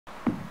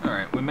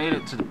we made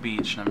it to the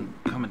beach, and I'm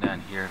coming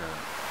down here to...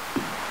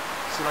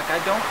 See, like, I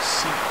don't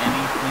see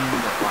anything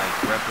that,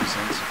 like,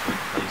 represents a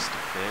good place to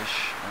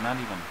fish. Or not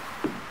even...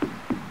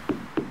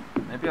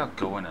 Maybe I'll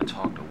go in and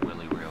talk to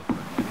Willie real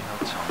quick. Maybe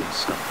he'll tell me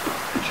stuff about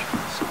fishing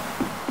or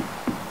something.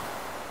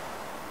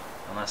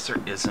 Unless there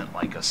isn't,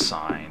 like, a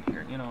sign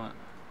here. You know what?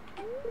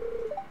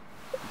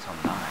 Until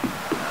 9.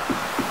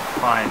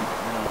 Fine.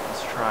 You know,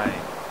 let's try...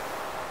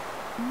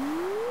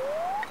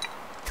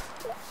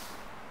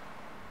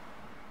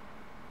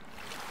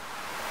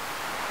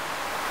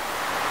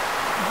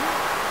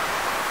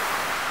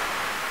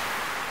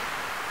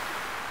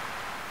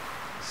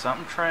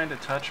 Something trying to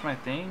touch my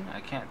thing? I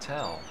can't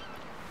tell.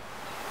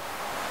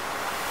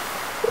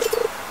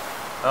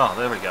 Oh,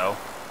 there we go.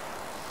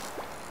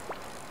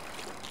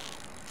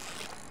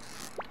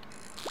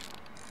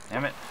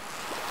 Damn it.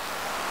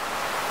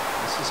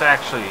 This is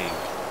actually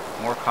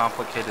more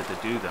complicated to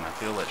do than I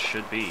feel it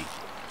should be.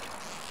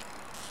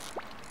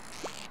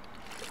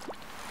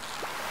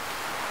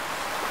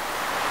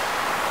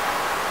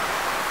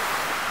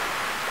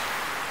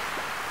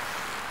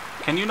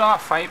 Can you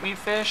not fight me,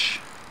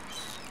 fish?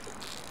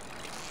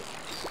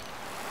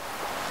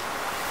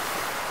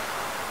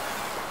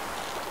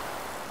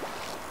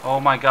 Oh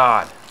my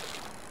god.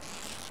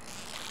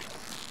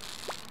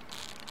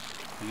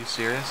 Are you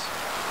serious?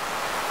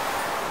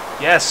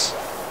 Yes!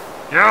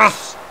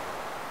 Yes!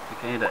 I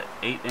gained an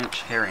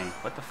 8-inch herring.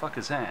 What the fuck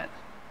is that?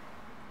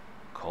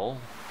 Coal?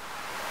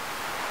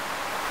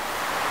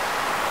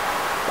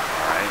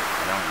 Alright,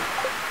 I don't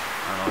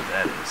know what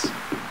that is.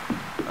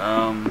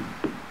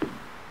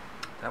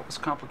 That was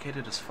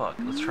complicated as fuck.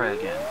 Let's try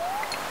again.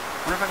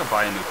 I wonder if I can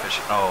buy a new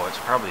fishing... Oh, it's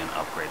probably an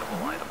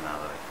upgradable item now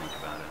that I think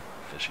about it.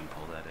 Fishing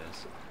pole, that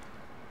is.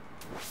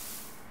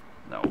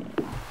 No.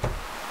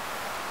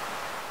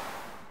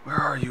 Where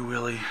are you,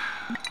 Willie?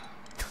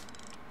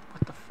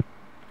 What the f...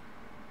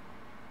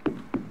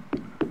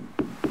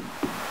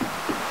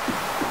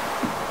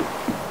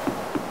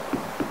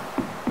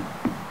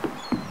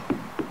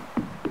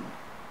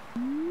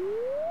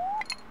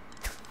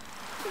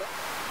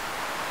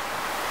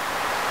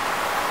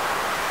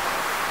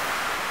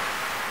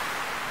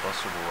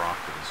 Bustable rock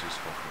that is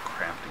useful for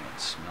crafting and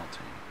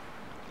smelting.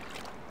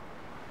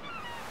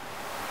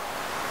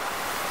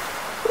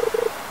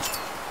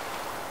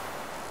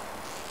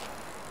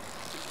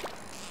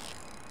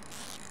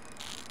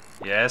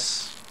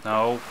 Yes.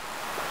 No.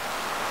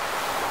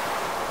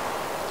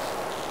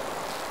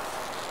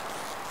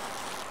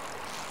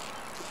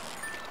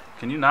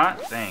 Can you not?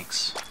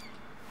 Thanks.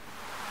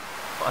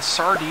 A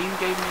sardine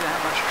gave me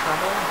that much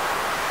trouble?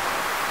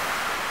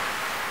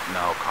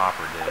 No,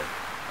 copper did.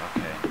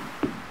 Okay.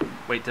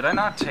 Wait, did I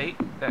not take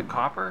that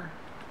copper?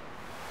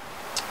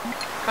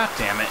 God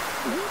damn it.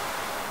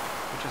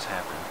 What just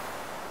happened?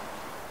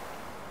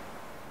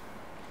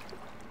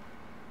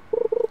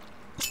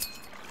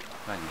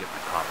 I can get my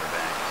copper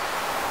back.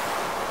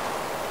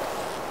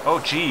 Oh,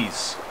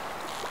 jeez.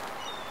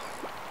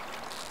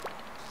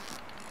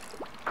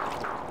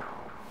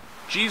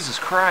 Jesus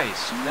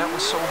Christ, that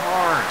was so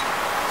hard.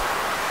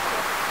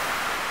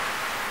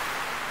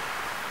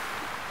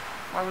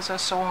 Why was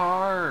that so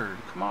hard?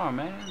 Come on,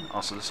 man.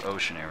 Also, this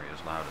ocean area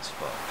is loud as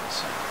fuck.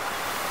 Just saying.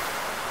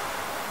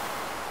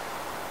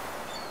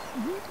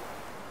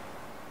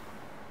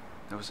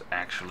 That was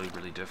actually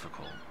really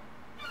difficult.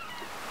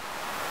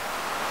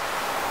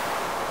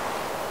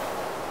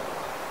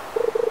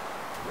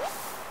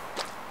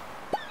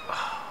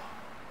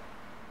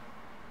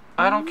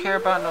 I don't care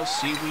about no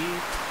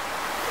seaweed.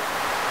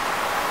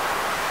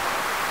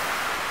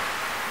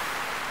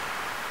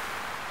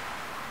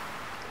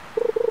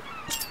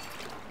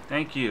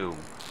 Thank you.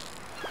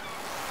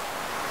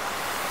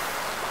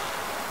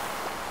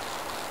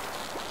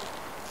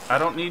 I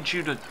don't need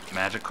you to...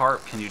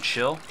 Magikarp, can you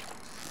chill?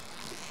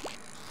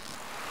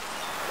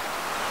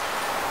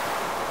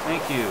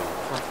 Thank you.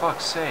 For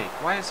fuck's sake.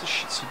 Why is this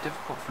shit so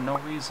difficult for no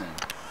reason?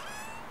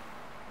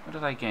 What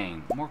did I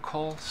gain? More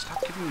coal? Stop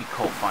giving me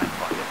coal, fine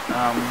bucket.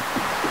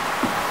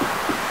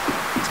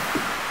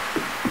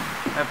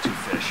 I have 2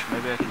 fish.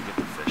 Maybe I can get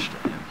the fish to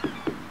him.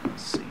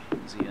 Let's see.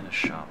 Is he in his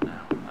shop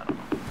now? I don't know.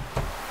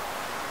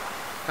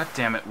 God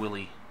damn it,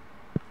 Willie.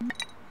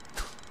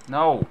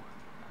 No!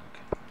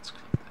 Okay, let's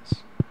click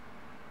this.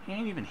 He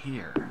ain't even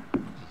here.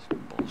 This is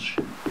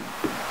bullshit.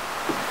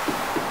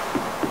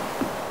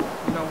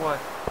 You know what?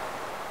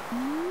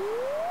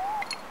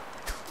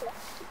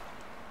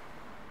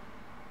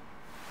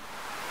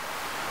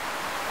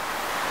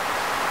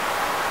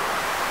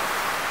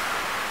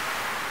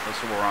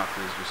 Flexible rock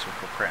is useful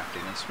for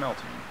crafting and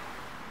smelting.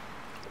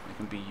 It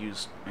can be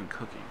used in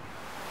cooking.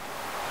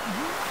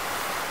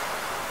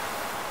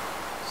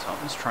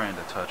 Something's trying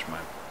to touch my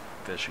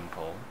fishing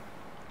pole.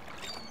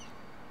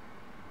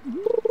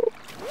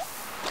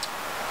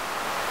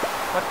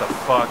 What the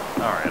fuck?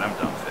 Alright, I'm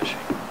done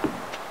fishing.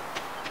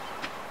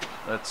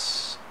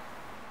 Let's...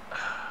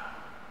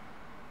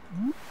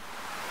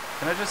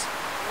 Can I just...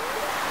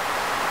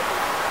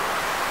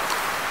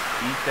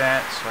 eat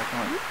that so I can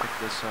like pick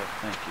this up?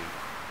 Thank you.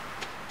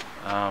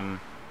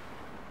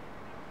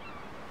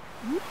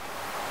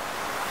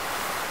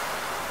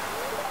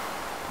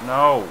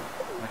 No!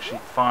 Actually,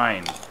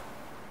 fine.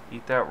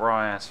 Eat that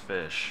raw-ass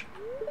fish.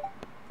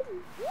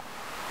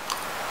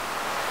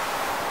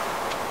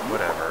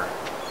 Whatever.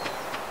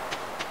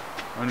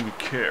 I don't even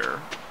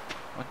care.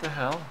 What the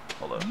hell?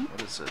 Hold up.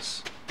 What is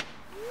this?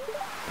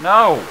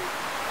 No!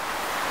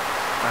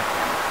 God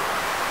damn it.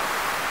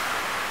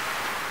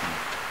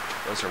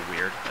 Those are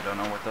weird. I don't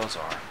know what those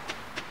are.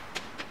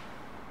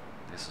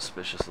 They're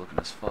suspicious looking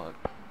as fuck.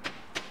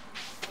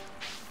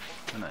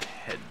 I'm gonna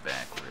head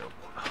back real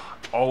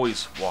quick.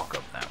 Always walk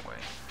up that way.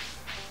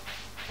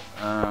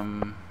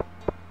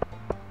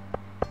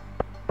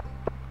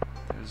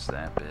 There's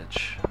that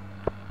bitch.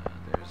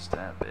 There's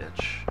that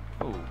bitch.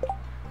 Ooh.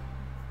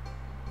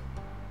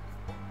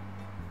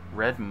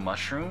 Red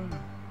mushroom?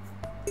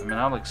 I mean,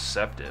 I'll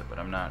accept it, but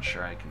I'm not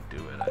sure I can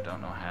do it. I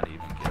don't know how to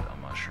even get a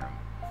mushroom.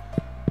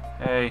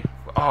 Hey.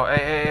 Oh,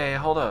 hey,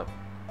 hold up.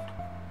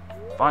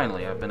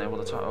 Finally, I've been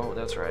able to talk. Oh,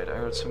 that's right. I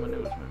heard someone new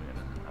was moving in.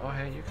 Oh,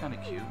 hey, you're kind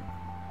of cute.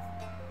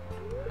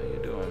 How you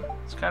doing?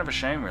 It's kind of a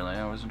shame, really.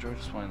 I always enjoy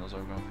just playing those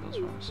overgrown fields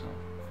by myself.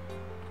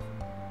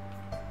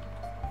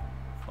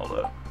 Hold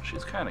up.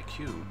 She's kind of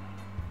cute.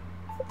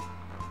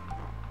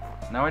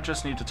 Now I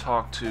just need to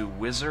talk to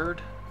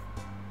Wizard,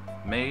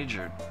 Mage,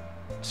 or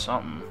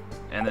something.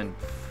 And then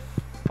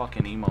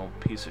fucking emo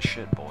piece of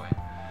shit boy.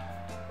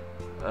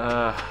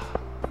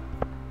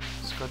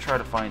 Let's go try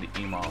to find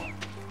emo.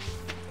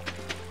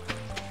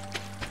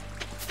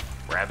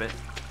 Rabbit.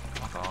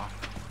 Fuck off.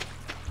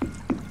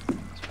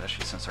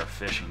 Especially since our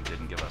fishing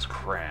didn't give us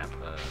crap.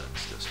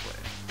 It's this way.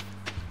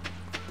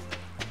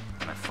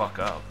 And I fucked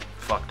up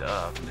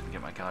and didn't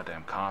get my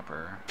goddamn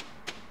copper.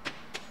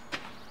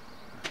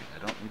 Okay, I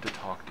don't need to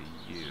talk to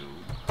you.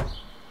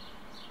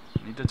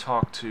 I need to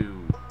talk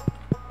to...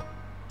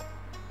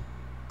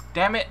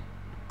 Damn it!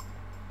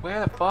 Where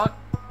the fuck?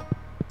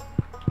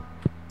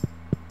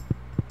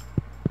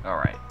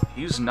 Alright,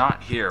 he's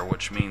not here,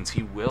 which means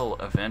he will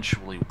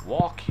eventually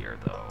walk here,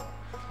 though.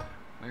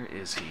 Where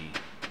is he?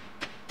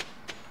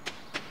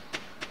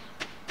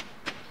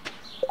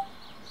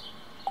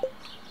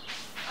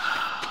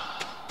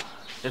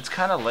 It's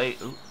kind of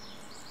late. Ooh.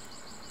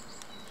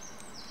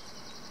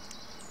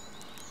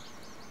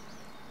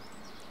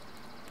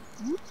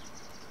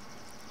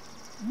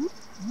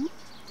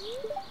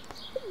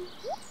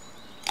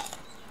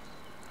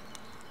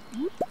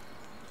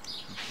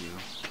 Thank you.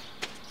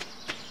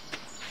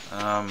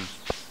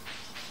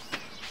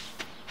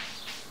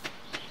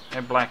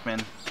 Hey,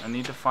 Blackman. I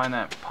need to find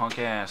that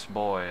punk-ass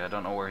boy. I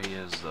don't know where he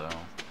is, though.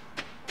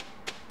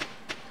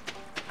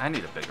 I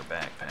need a bigger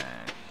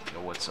backpack.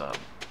 Yo, what's up?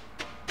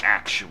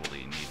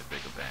 Actually need a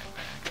bigger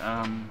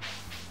backpack.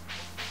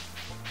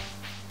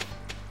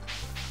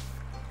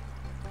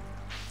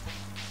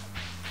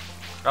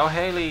 Oh,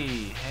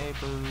 Haley! Hey,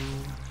 boo!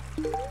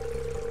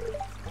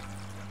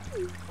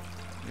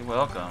 You're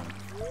welcome.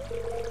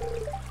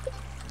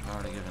 I've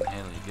already given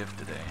Haley a gift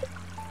today.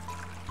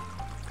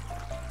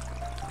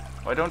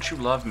 Why don't you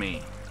love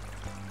me?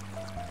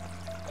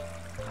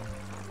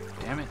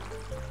 Damn it.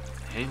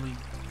 Haley.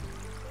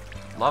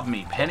 Love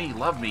me. Penny,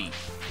 love me.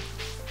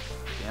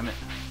 Damn it.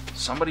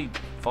 Somebody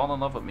fall in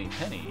love with me.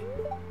 Penny.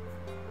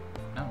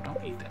 No,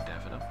 don't eat that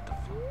daffodil. What the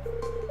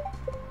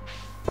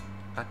fuck?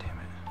 God damn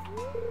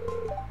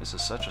it. This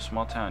is such a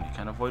small town. You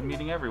can't avoid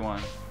meeting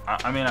everyone.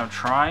 I mean, I'm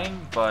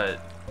trying, but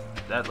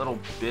that little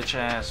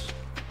bitch-ass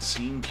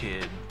scene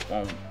kid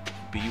won't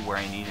be where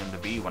I need him to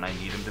be when I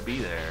need him to be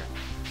there.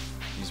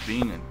 He's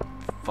being a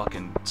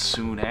fucking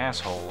soon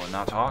asshole and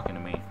not talking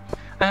to me.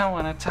 I don't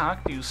want to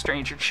talk to you,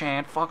 Stranger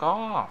Chan. Fuck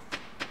off.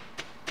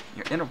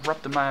 You're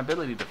interrupting my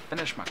ability to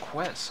finish my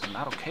quest. I'm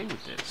not okay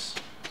with this.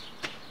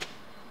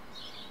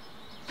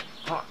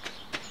 Fuck.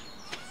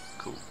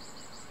 Cool.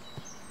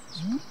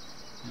 You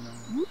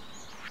know.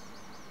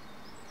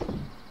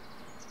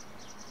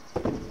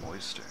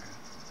 Oyster.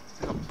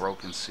 I think a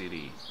broken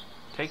CD.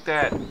 Take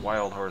that,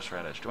 wild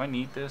horseradish. Do I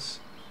need this?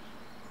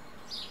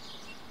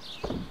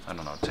 I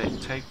don't know.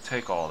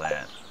 Take all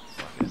that.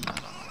 Fuck it. I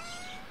don't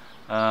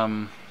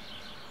know.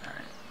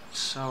 Alright.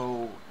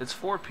 So, it's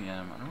 4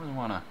 p.m. I don't really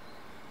want to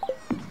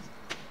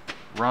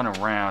run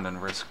around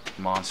and risk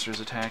monsters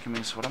attacking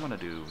me, so what I'm going to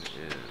do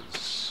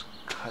is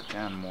cut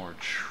down more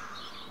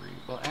tree.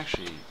 Well,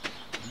 actually,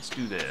 let's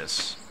do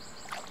this.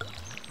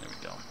 There we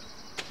go.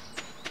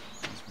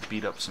 Let's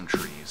beat up some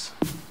trees.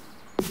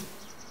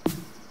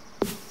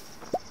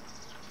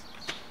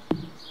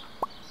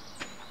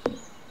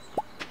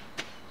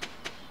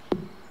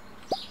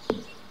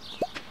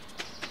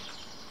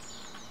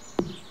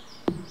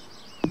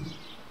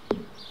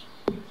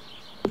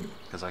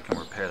 I can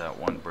repair that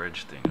one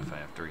bridge thing if I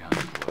have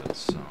 300 wood,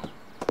 so...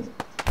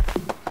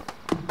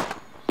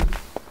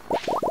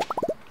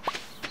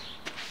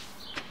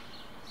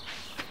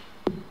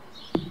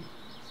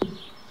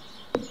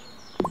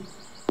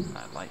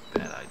 I like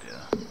that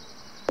idea.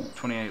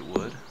 28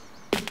 wood.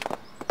 Get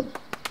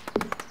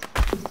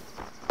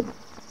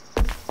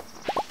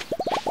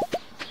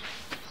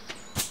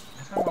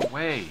out of my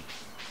way!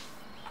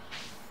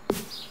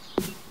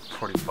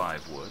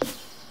 145 wood.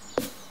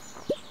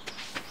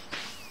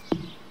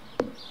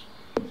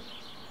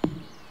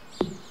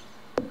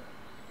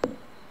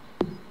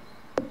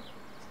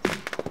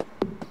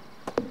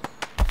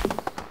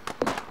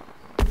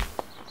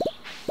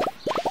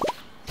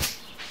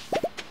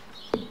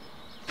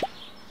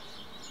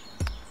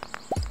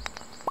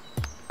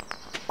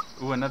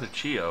 Ooh, another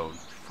geode.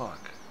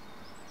 Fuck.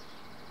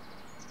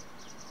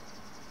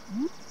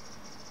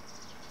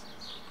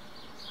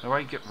 How do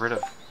I get rid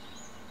of...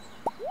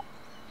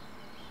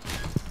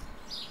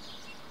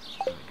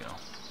 There we go.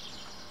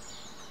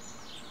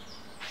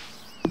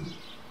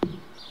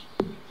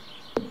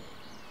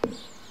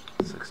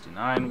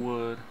 $69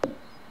 wood.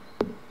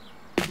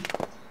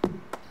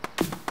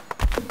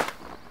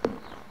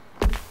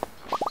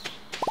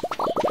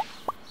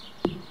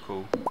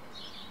 Cool.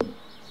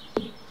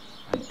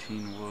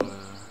 19 wood.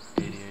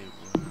 88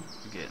 wood.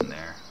 We're getting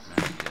there. Man,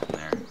 we're getting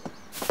there.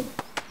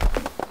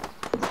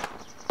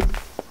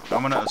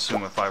 I'm gonna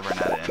assume if I run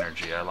out of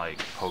energy, I like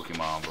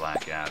Pokemon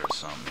Blackout or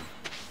something.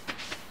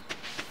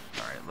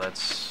 Alright,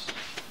 let's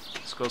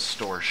go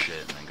store shit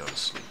and then go to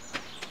sleep.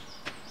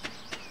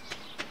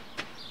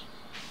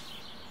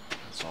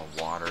 That's all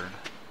watered.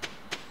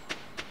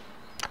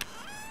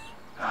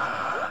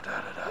 I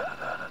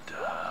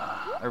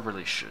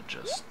really should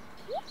just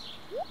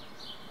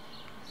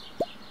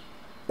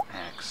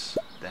axe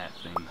that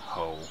thing,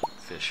 hoe,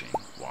 fishing,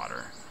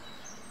 water.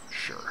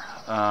 Sure.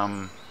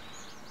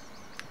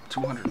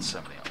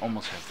 270. I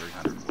almost have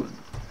 300 wood.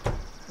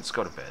 Let's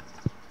go to bed.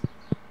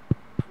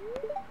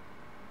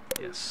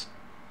 Yes.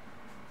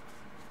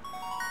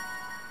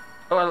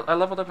 Oh, I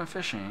leveled up in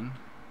fishing.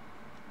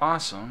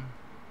 Awesome.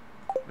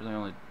 Really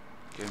only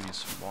gave me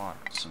some water,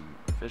 some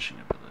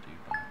fishing ability,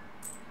 but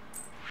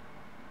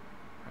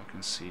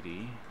broken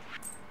CD,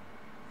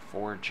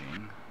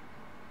 foraging.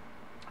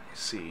 I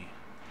see.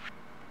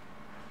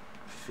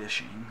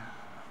 Fishing,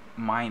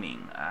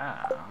 mining.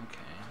 Ah, okay.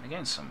 I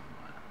gained some.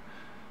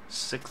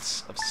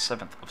 6th of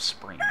 7th of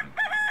spring.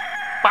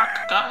 Fuck!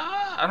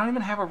 I don't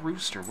even have a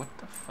rooster. What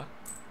the fuck?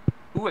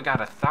 Ooh, I got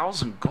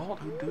 1,000 gold.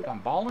 Ooh, dude, I'm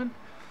balling.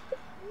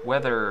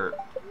 Weather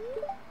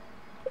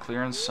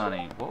clear and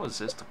sunny. What was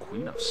this? The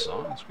Queen of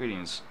Songs.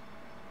 Greetings.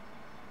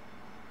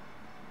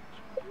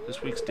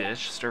 This week's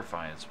dish, stir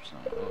fry.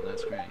 Oh,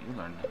 that's great. You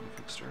learned how to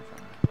fix stir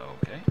fry.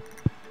 Okay.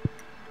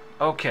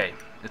 Okay,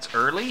 it's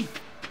early.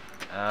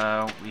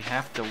 We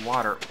have to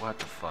water. What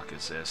the fuck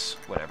is this?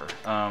 Whatever.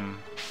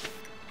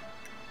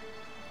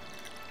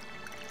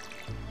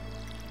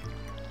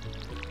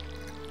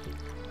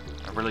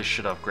 I really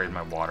should upgrade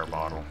my water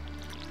bottle.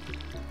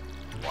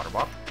 Water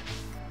bottle?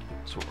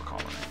 That's what we're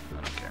calling it. I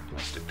don't care. I'll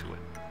stick to it.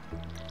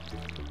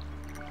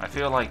 I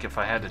feel like if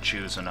I had to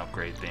choose an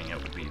upgrade thing,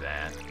 it would be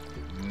that.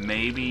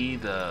 Maybe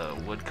the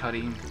wood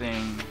cutting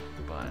thing,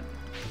 but...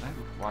 Can I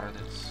water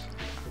this?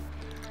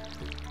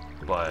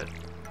 But...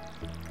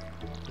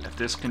 if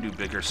this can do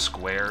bigger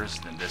squares,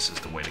 then this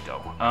is the way to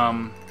go.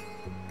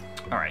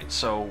 Alright,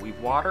 so we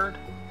watered.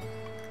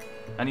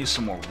 I need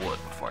some more wood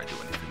before I do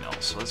anything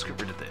else, so let's get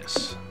rid of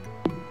this.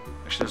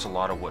 Actually, there's a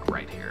lot of wood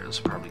right here.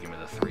 This will probably give me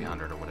the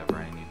 300 or whatever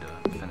I need to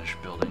finish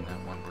building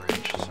that one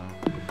bridge, so...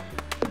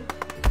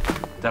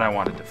 Then I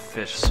wanted to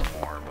fish some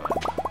more, but...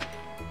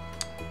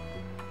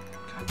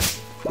 God,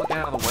 fuck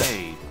out of the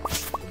way.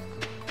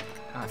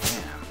 God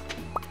damn.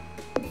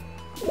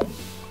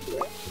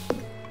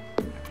 There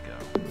we go.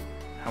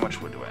 How much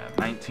wood do I have?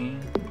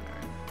 19? Alright.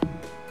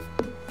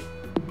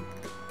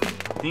 I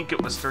think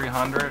it was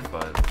 300,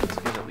 but let's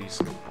get at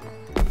least...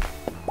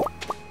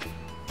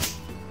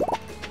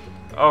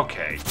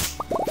 Okay.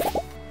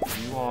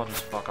 You all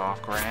just fuck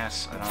off,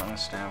 grass. I don't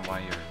understand why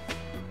you're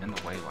in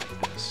the way like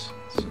this.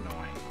 It's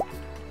annoying.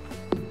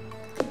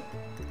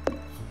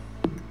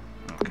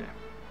 Okay.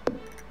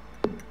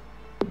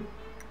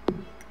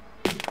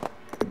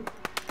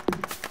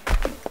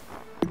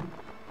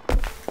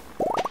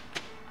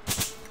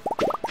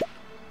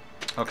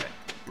 Okay.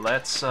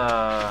 Let's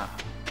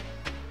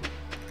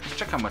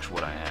check how much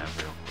wood I have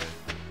real quick.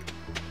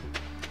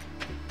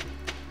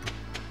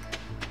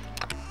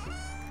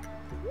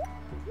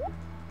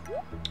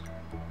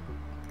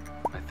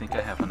 I think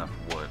I have enough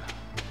wood.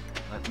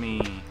 Let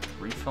me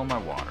refill my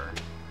water.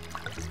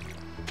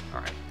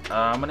 Alright.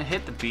 I'm gonna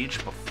hit the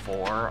beach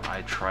before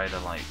I try to,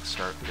 like,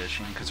 start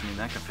fishing, because, I mean,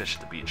 I can fish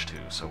at the beach,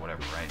 too, so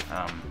whatever, right?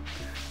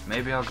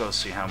 Maybe I'll go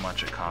see how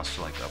much it costs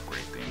to, like,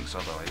 upgrade things,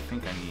 although I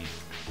think I need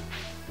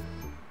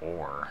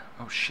ore.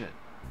 Oh, shit.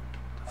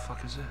 What the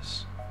fuck is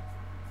this?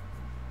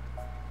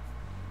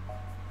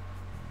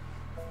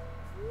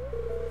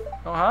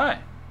 Oh, hi.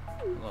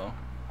 Hello.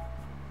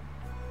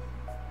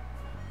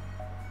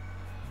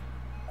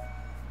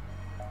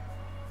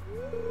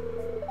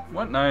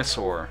 What nice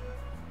ore.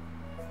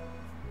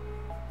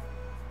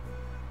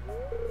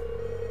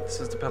 This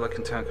is the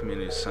Pelican Town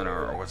Community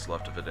Center, or what's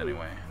left of it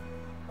anyway.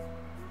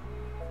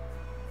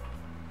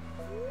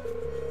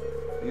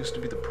 It used to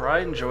be the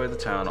pride and joy of the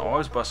town,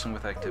 always bustling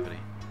with activity.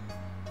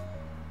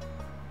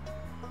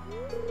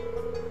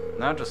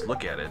 Now just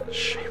look at it. It's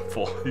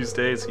shameful. These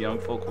days, young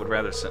folk would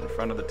rather sit in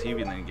front of the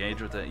TV than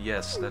engage with it.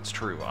 Yes, that's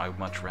true. I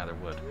much rather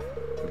would.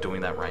 I'm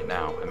doing that right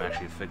now. I'm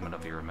actually a figment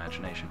of your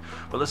imagination.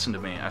 But listen to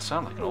me. I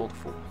sound like an old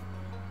fool.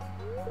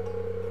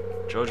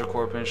 Jojo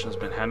Corporation has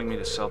been handing me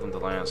to sell them the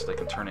land so they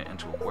can turn it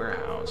into a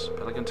warehouse.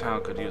 Pelican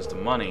Town could use the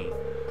money,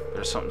 but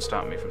there's something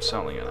stopping me from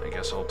selling it. I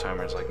guess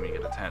old-timers like me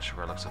get attached to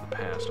relics of the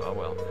past. Oh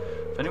well.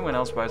 If anyone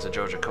else buys a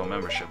Jojo Co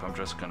membership, I'm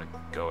just gonna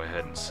go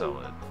ahead and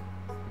sell it.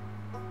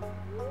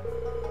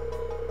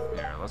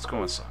 Here, let's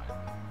go inside.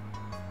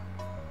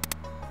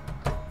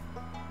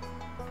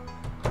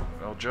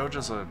 Well,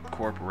 Jojo's a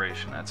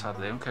corporation. That's how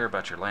they don't care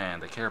about your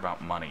land. They care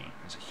about money.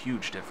 There's a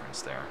huge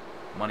difference there.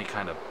 Money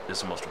kind of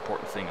is the most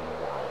important thing in the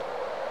world.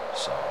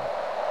 So,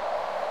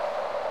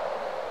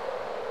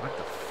 what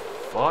the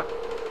fuck?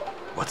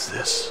 What's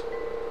this?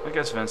 I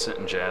guess Vincent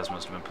and Jazz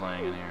must have been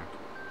playing in here.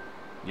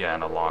 Yeah,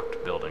 in a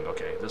locked building.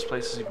 Okay, this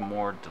place is even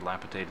more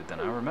dilapidated than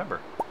I remember.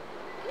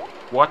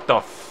 What the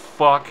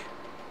fuck?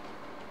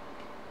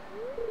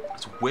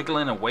 It's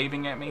wiggling and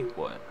waving at me?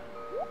 What?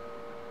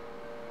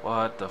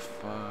 What the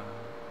fuck?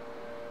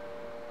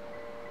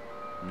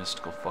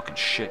 Mystical fucking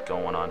shit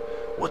going on.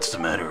 What's the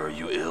matter? Are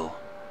you ill?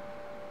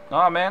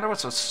 Aw, man, there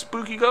was a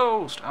spooky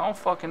ghost. I don't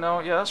fucking know.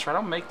 Yeah, that's right.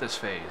 I'll make this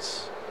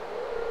face.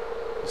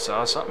 You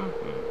saw something?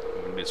 I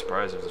wouldn't be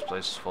surprised if this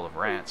place was full of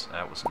rats.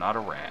 That was not a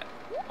rat.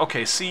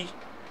 Okay, see?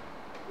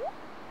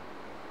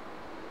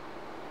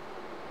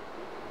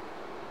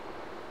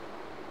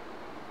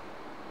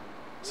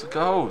 It's a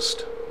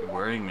ghost. You're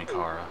worrying me,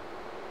 Kara.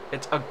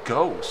 It's a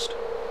ghost.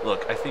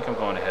 Look, I think I'm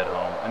going to head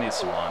home. I need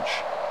some lunch.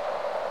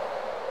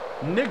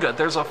 Nigga,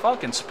 there's a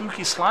fucking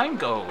spooky slime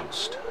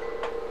ghost.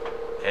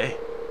 Hey,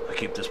 I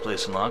keep this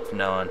place unlocked from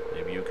now on.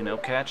 Maybe you can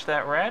help catch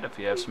that rat if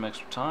you have some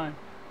extra time.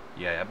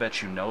 Yeah, I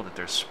bet you know that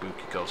there's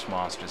spooky ghost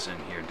monsters in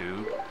here,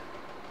 dude.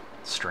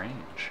 It's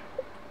strange.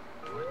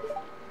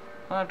 What?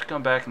 I'll have to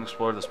come back and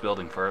explore this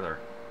building further.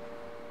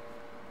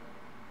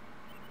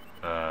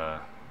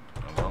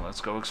 Well,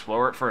 let's go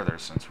explore it further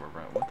since we're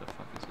right. What the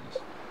fuck is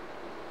this?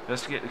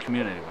 Investigate the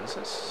community. What is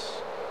this?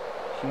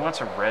 He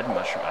wants a red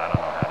mushroom. I don't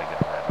know how to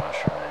get a red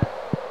mushroom, man.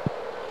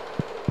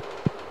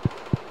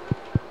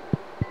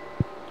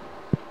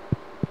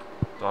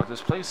 Dog,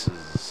 this place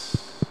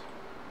is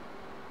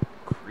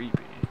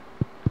creepy.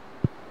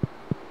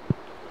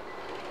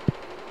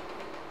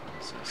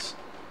 What is this?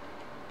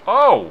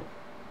 Oh!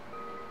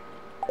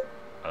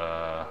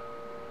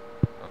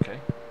 Okay.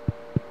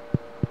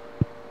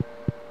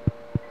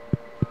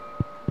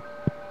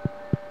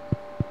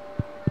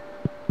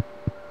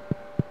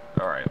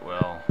 Alright,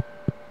 well.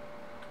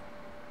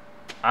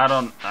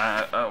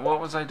 What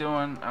was I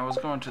doing? I was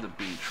going to the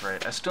beach,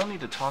 right? I still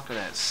need to talk to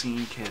that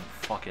scene kid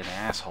fucking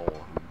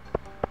asshole.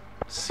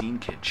 Scene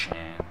kid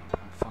Chan.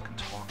 Don't fucking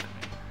talk to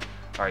me.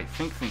 Alright,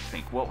 think.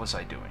 What was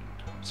I doing?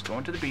 I was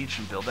going to the beach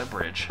and build that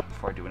bridge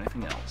before I do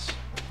anything else.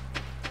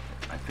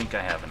 I think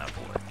I have enough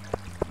wood.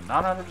 I'm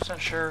not 100%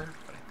 sure,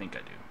 but I think I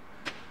do.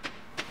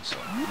 So,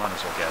 might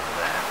as well gather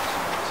that.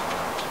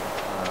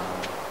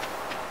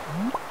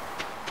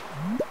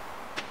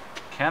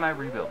 Can I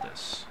rebuild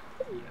this?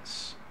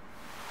 Yes.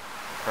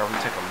 Probably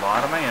take a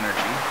lot of my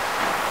energy.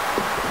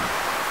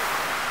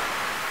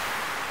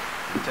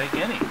 Didn't take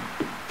any.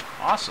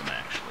 Awesome,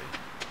 actually.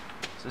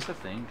 Is this a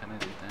thing? Can I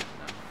do that?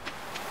 No.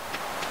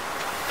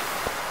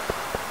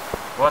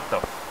 What the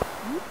f...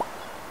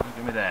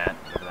 Give me that.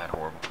 Whatever that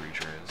horrible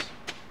creature is.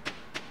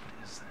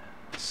 What is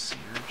that? A sea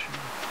urchin?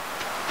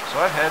 So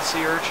I've had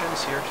sea urchins.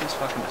 Sea urchin's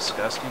fucking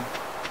disgusting.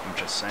 I'm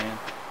just saying.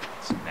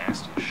 It's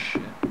nasty as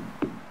shit.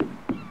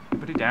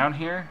 Anybody down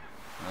here?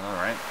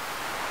 Alright.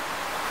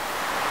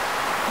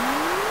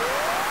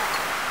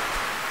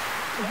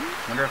 I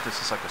wonder if this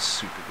is like a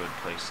super good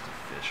place to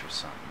fish or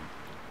something.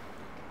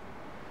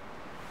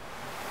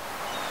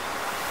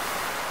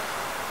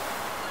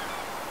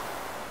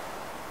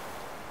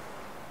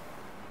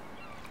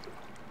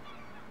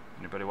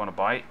 Anybody want to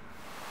bite?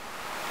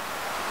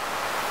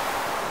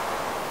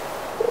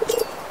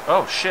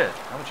 Oh shit,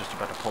 I was just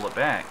about to pull it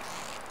back.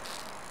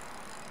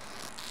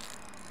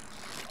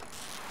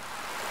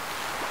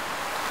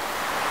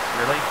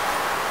 Really?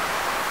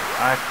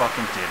 I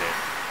fucking did it.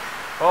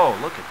 Oh,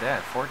 look at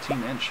that.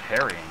 14-inch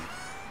herring.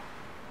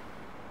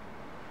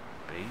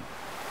 Bait.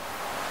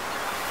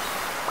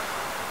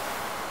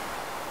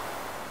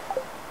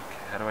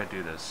 Okay, how do I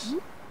do this?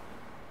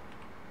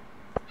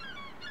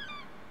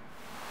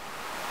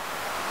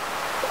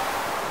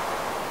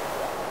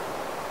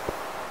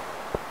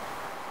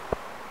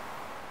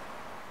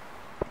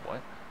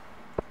 What?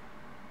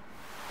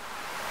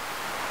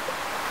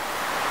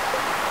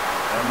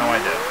 I have no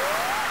idea.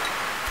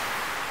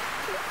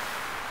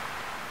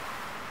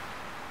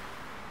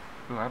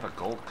 Ooh, I have a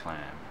gold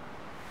clam.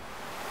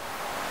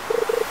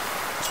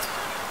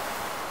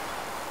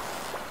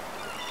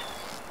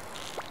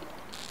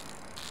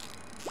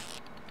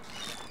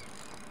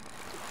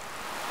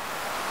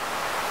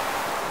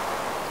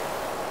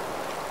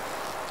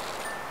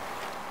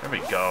 There we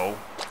go.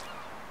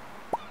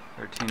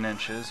 13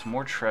 inches.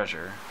 More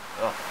treasure.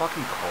 Ugh,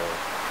 fucking coal.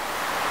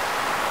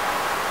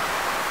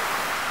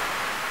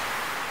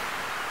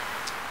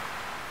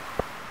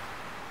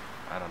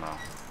 I don't know.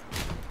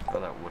 Throw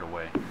that wood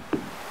away.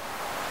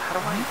 How do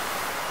I...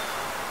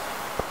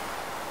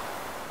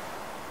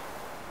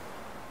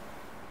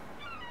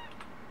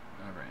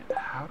 Alright,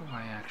 how do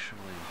I actually...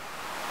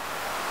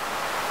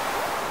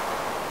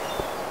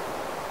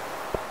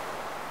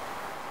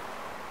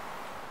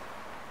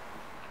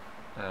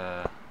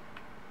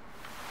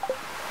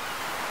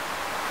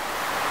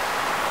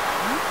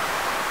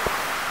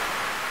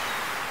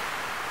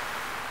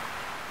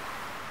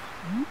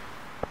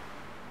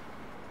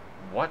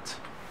 What?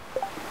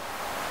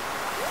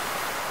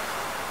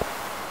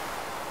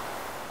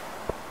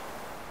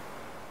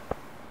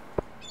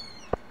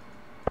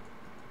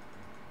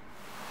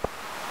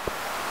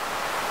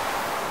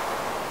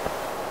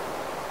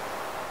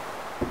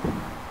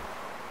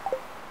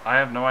 I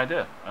have no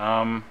idea.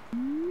 How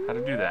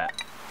to do that.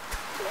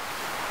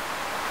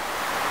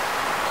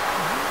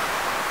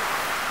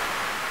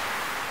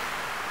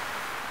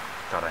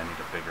 God, I need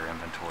a bigger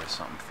inventory,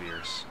 something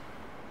fierce.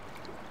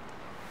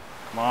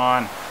 Come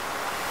on.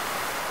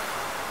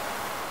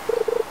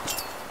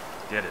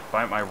 Get it.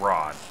 Bite my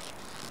rod.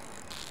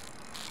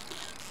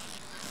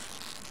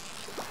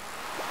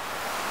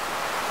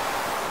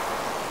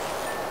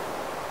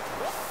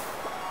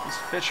 These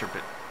fish are a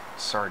bit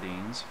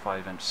sardines.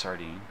 5-inch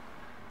sardine.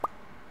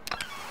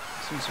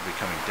 Seems to be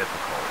becoming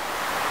difficult.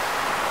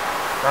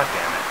 God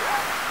damn it.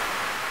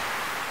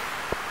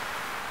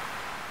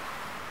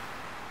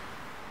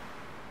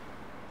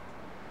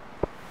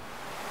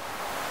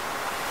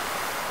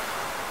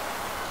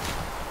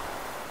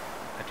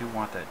 I do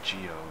want that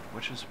geode.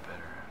 Which is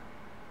better?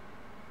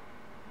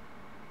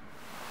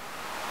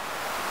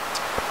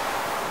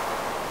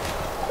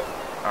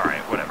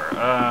 Alright, whatever.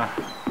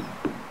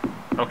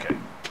 Okay.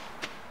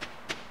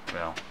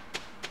 Well.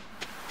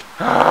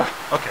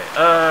 Okay,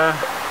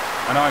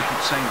 I know I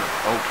keep saying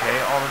okay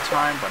all the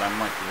time, but I'm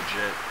like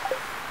legit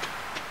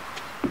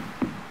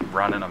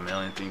running a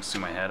million things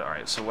through my head.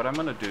 Alright, so what I'm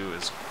gonna do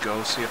is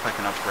go see if I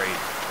can upgrade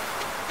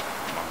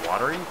my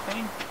watering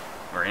thing,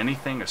 or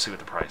anything, or see what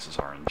the prices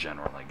are in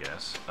general, I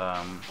guess.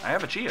 I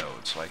have a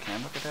geode, so I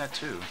can look at that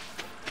too.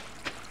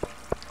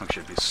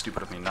 Actually, it'd be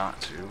stupid of me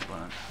not to,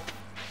 but...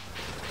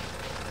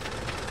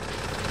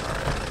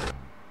 Alright.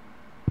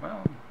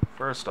 Well,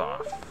 first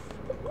off,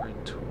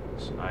 upgrade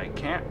tools. I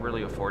can't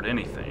really afford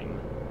anything.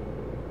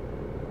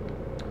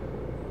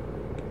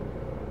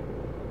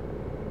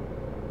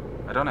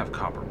 I don't have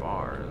copper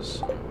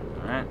bars.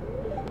 Alright.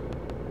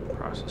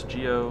 Process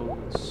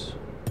geodes.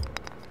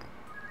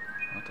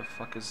 What the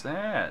fuck is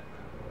that?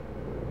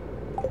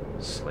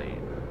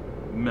 Slate.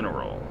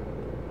 Mineral.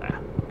 Ah,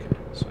 okay.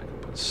 So I can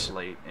put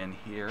slate in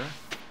here.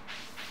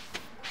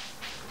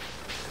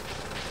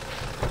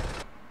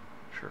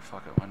 Sure,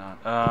 fuck it, why not?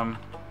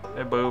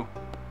 Hey boo.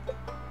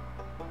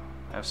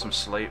 I have some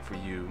slate for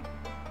you.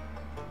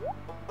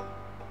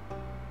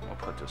 I'll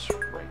put this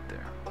right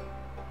there.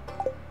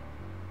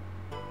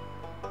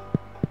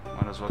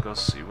 Might as well go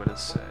see what it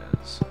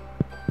says.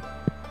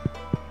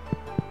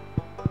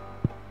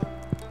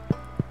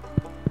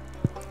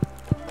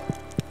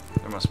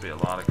 There must be a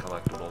lot of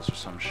collectibles or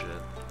some shit.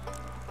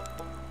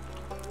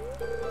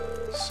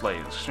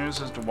 Slate.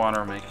 Extrudes the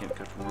water, making it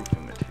good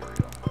roofing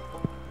material.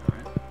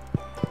 Alright.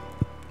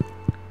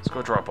 Let's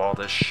go drop all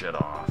this shit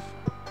off.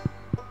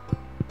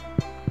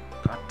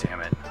 God damn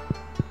it.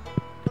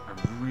 I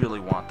really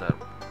want that.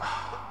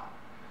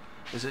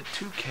 Is it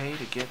 2K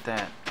to get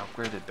that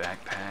upgraded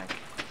backpack?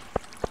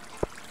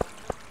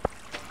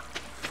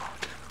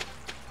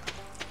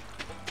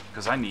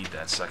 Because I need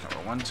that second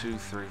row. 1, 2,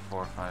 3,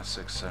 4, 5,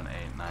 6, 7,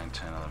 8, 9,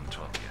 10, 11,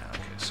 12. Yeah,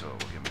 okay, so it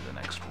will give me the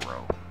next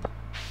row.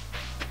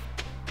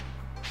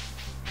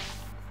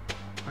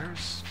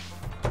 Where's...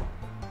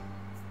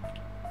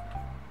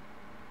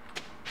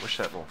 Wish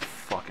that little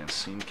fucking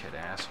scene kid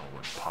asshole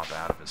would pop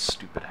out of his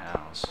stupid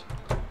house.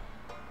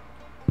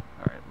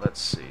 Alright, let's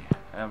see.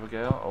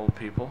 Abigail, old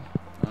people.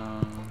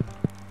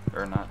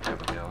 Or not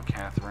Abigail,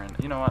 Catherine.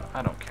 You know what?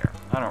 I don't care.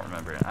 I don't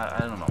remember it. I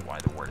don't know why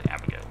the word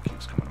Abigail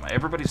keeps coming to mind.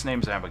 Everybody's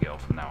name's Abigail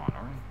from now on,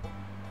 alright?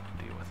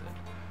 Deal with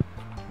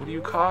it. What do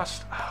you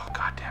cost? Oh,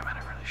 god damn it,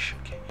 I really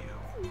should get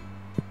you.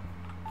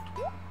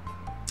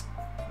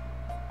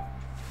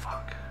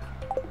 Fuck.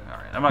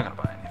 Alright, I'm not gonna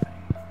buy anything.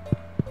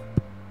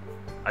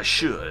 I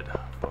should,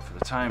 but for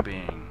the time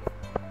being,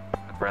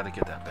 I'd rather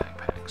get that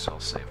backpack, so I'll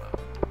save up.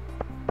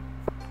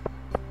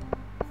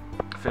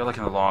 I feel like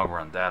in the long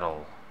run,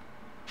 that'll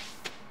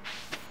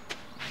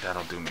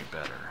do me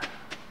better.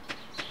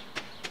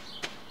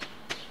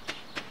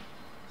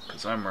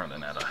 Because I'm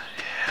running out of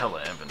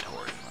hella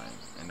inventory.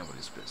 Ain't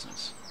nobody's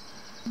business.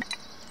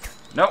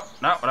 Nope,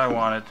 not what I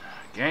wanted.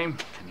 Game,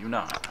 can you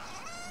not?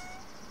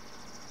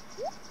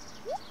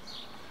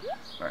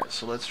 Alright,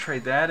 so let's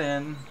trade that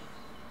in.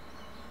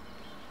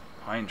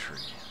 Pine tree.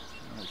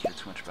 I don't really care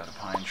too much about a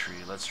pine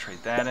tree. Let's trade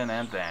that in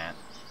and that.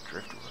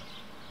 Driftwood.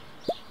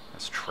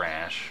 That's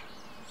trash.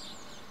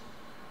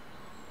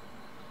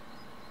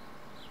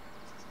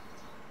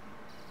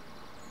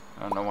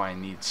 I don't know why I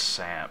need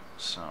sap,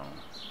 so...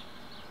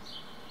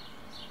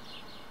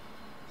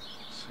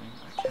 See,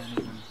 I can't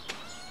even...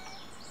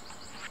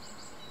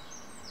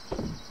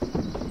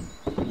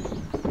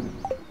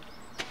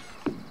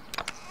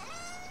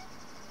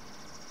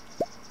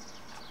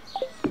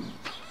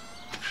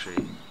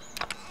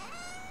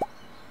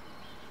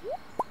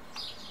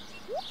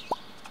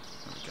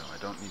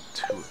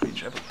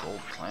 you have a gold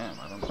clam.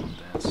 I don't know what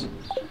that's.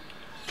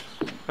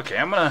 Okay,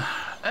 I'm gonna...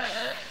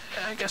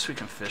 I guess we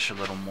can fish a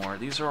little more.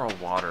 These are all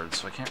watered,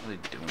 so I can't really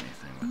do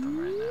anything with them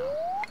right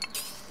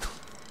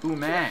now. Ooh,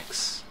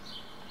 max.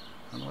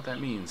 I don't know what that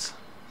means.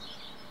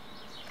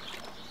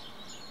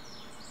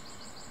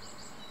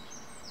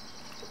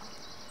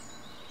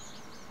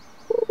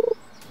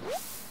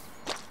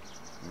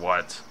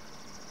 What?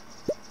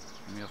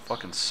 Give me a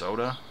fucking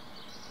soda?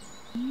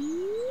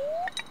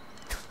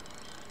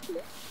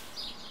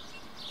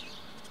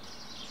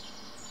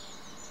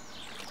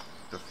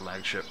 The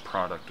flagship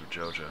product of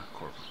Joja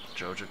Corp.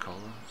 Joja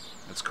Cola?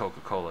 It's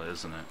Coca-Cola,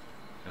 isn't it?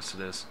 Yes,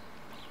 it is.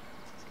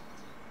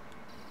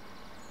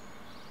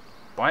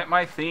 Bite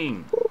my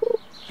thing!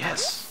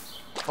 Yes!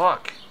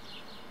 Fuck!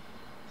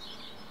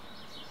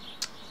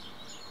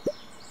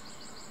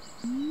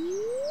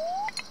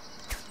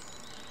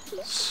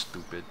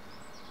 Stupid.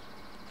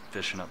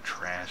 Fishing up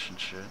trash and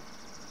shit.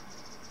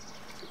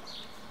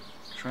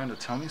 Trying to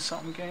tell me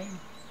something, game?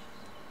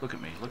 Look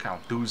at me. Look how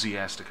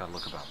enthusiastic I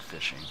look about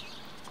fishing.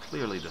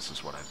 Clearly this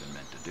is what I've been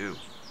meant to do.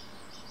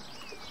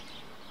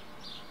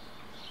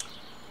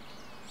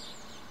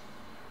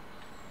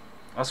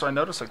 Also, I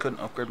noticed I couldn't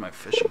upgrade my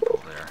fishing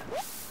pole there.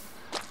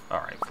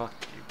 Alright, fuck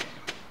you, game.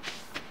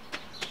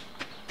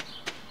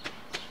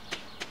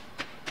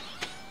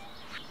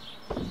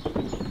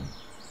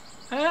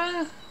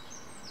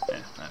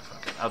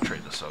 Fuck it. I'll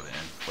trade the soda in.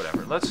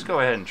 Whatever. Let's go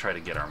ahead and try to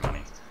get our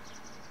money.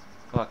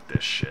 Fuck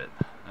this shit.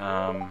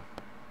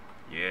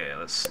 Yeah,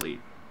 let's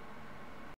sleep.